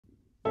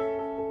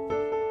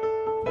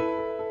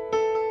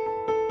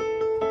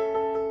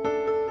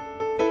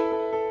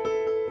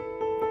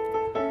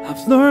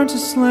I've learned to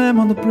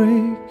slam on the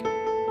brake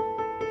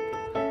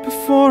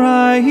before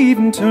I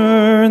even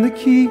turn the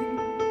key,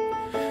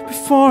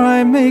 before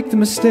I make the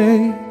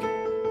mistake,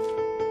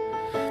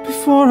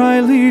 before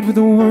I lead with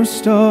the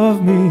worst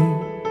of me.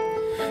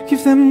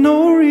 Give them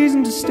no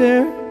reason to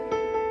stare,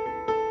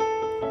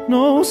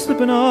 no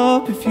slipping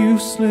up if you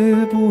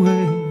slip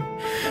away.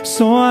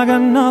 So I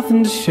got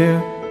nothing to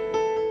share,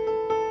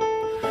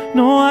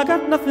 no, I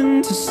got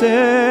nothing to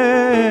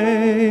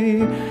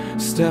say.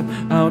 Step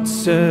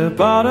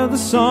out of the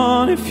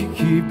sun if you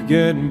keep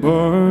getting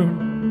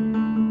burned.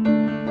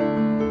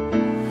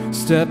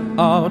 Step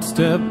out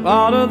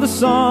of the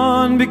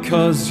sun,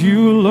 because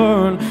you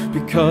learn,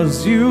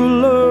 because you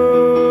learn.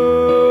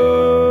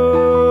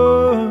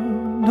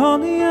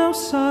 On the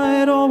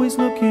outside, always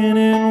looking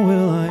in,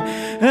 will I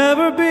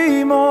ever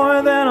be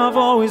more than I've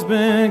always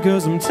been?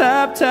 'Cause I'm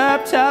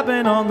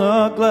tapping on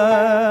the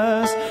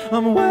glass.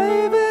 I'm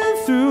waving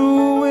through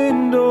a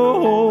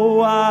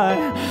window. I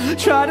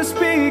try to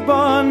speak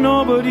but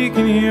nobody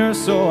can hear,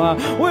 so I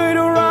wait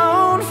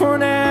around for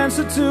an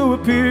answer to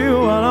appear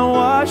while I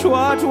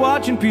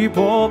watching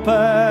people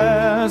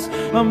pass.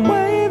 I'm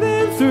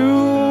waving through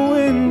a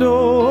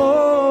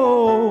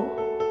window.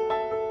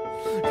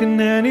 Can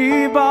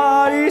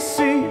anybody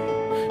see?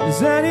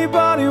 Is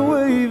anybody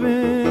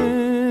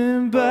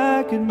waving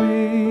back at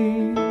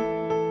me?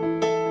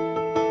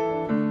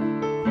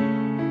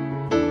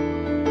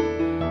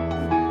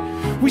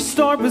 We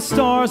start with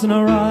stars in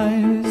our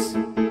eyes.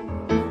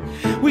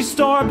 We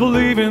start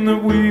believing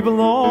that we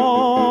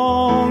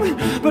belong,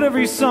 but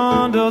every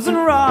sun doesn't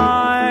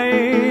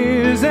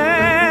rise,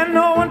 and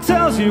no one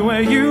tells you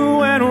where you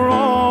went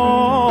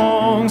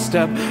wrong.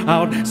 Step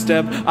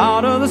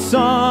out of the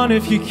sun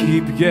if you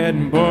keep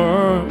getting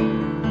burned.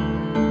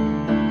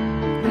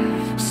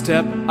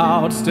 Step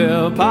out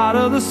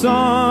of the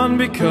sun,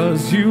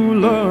 because you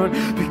learned,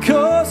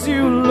 because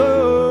you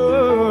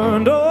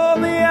learned.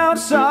 On the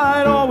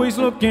outside, always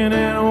looking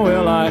in,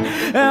 will I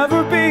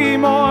ever be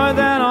more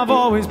than I've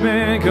always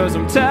been? 'Cause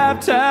I'm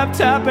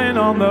tapping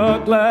on the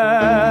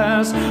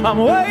glass. I'm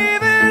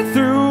waving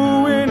through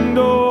a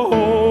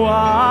window.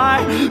 I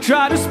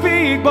try to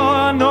speak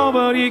but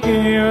nobody can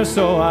hear,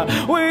 so I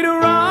wait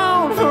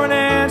around for an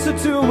answer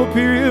to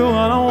appear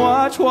while I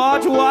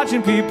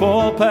watching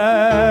people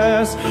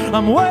pass.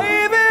 I'm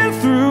waving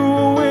through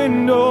a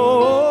window.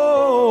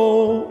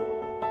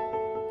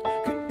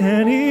 Can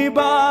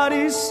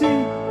anybody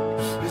see?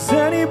 Is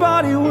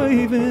anybody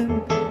waving?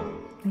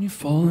 When you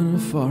fall in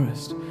a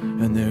forest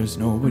and there's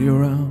nobody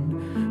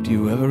around, do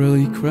you ever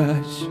really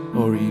crash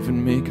or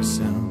even make a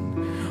sound?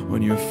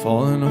 When you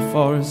fall in a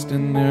forest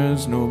and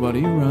there's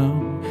nobody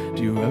around,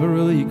 do you ever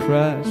really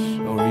crash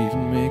or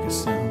even make a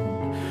sound?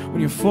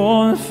 When you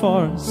fall in a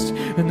forest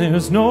and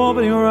there's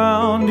nobody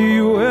around, do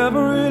you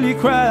ever really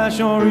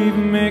crash or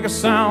even make a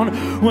sound?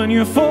 When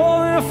you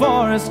fall in a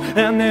forest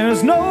and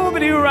there's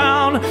nobody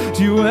around,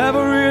 do you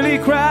ever really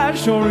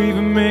crash or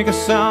even make a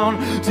sound?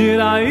 Did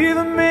I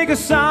even make a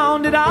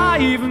sound? Did I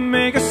even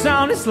make a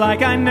sound? It's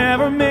like I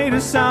never made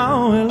a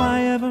sound. Will I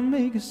ever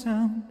make a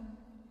sound?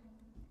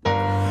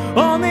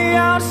 On the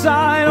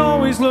outside,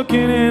 always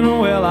looking in,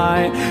 will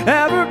I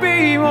ever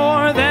be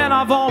more than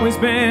I've always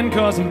been?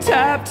 'Cause I'm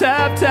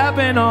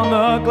tapping on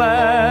the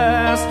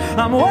glass.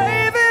 I'm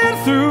waving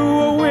through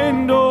a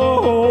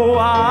window.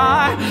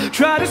 I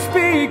try to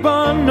speak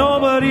but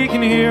nobody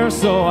can hear,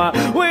 so I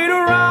wait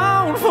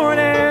around for an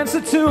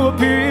answer to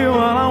appear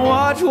while I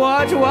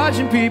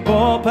watching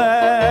people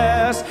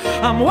pass.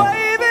 I'm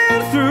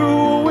waving through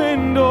a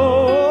window.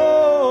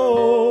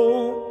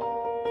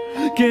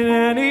 Can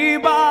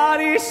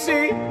anybody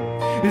see?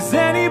 Is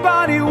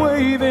anybody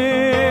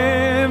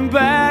waving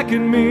back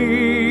at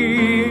me?